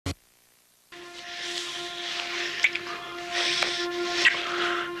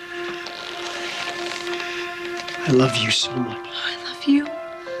I love you so much. Oh, I love you.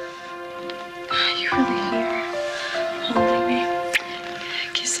 You're really here, holding me,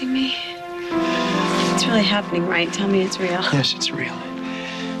 kissing me. It's really happening, right? Tell me it's real. Yes, it's real.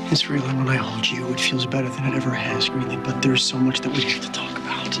 It's real, and when I hold you, it feels better than it ever has, Greenlee. But there's so much that we have to talk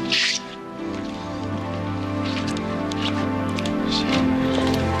about.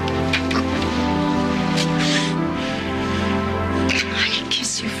 I can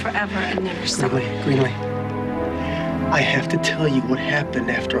kiss you forever and never stop. Greenlee, I have to tell you what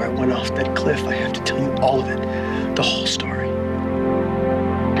happened after I went off that cliff. I have to tell you all of it, the whole story.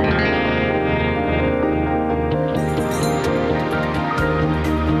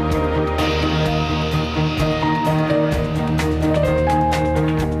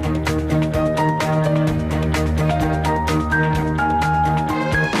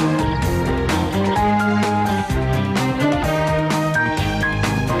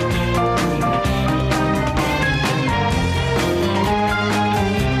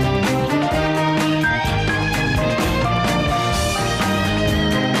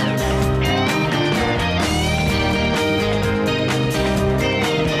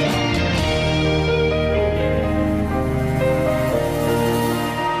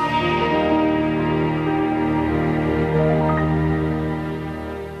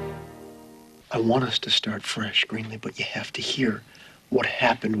 I want us to start fresh, Greenlee, but you have to hear what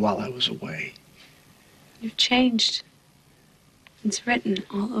happened while I was away. You've changed. It's written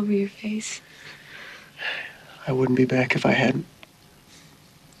all over your face. I wouldn't be back if I hadn't.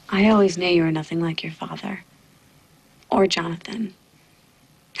 I always knew you were nothing like your father. Or Jonathan.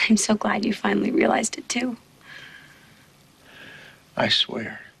 I'm so glad you finally realized it, too. I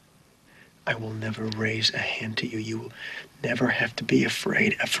swear, I will never raise a hand to you. You will never have to be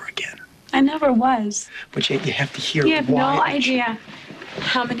afraid ever again. I never was. But yet you have to hear You have why. no idea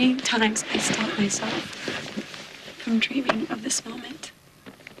how many times I stopped myself from dreaming of this moment.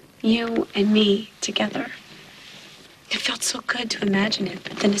 You and me together. It felt so good to imagine it,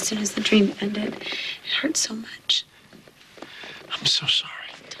 but then as soon as the dream ended, it hurt so much. I'm so sorry.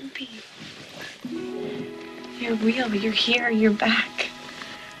 Don't be. You're real. You're here. You're back.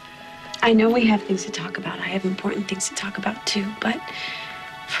 I know we have things to talk about. I have important things to talk about, too, but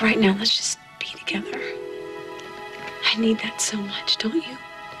for right now, let's just be together. I need that so much, don't you?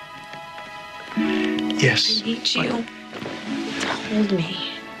 Yes. I need you to hold me.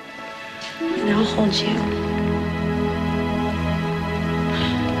 And I'll hold you.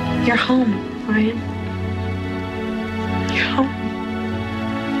 You're home, Ryan. You're home.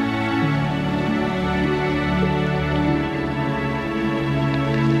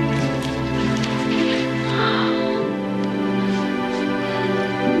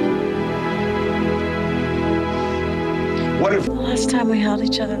 What if... The last time we held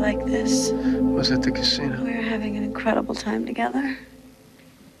each other like this, was at the casino? we were having an incredible time together.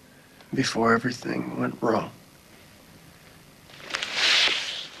 Before everything went wrong.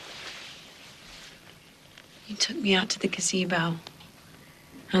 You took me out to the gazebo,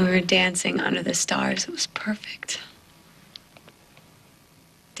 and we were dancing under the stars. It was perfect.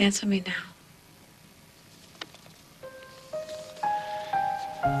 Dance with me now.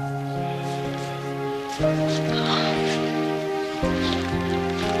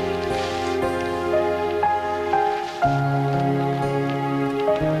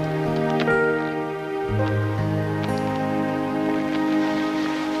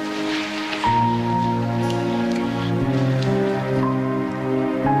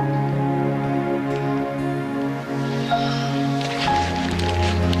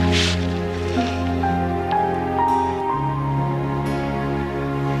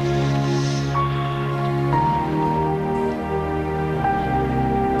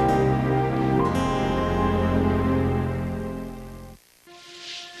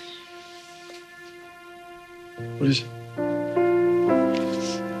 What is it?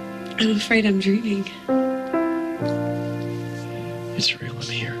 I'm afraid I'm dreaming. It's real. I'm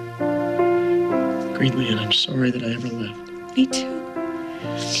here. Greenlee, and I'm sorry that I ever left. Me too.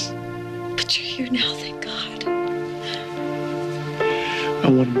 But you're here now, thank God. I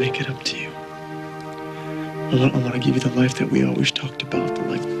want to make it up to you. I want to give you the life that we always talked about, the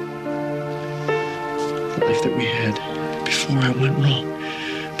life that we had before I went wrong.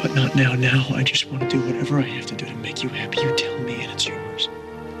 But not now. Now I just want to do whatever I have to do to make you happy. You tell me, and it's yours.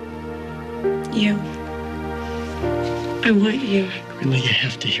 You. I want you. Greenlee, you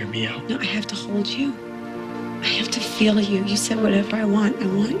have to hear me out. No, I have to hold you. I have to feel you. You said whatever I want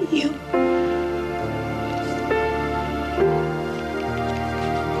you.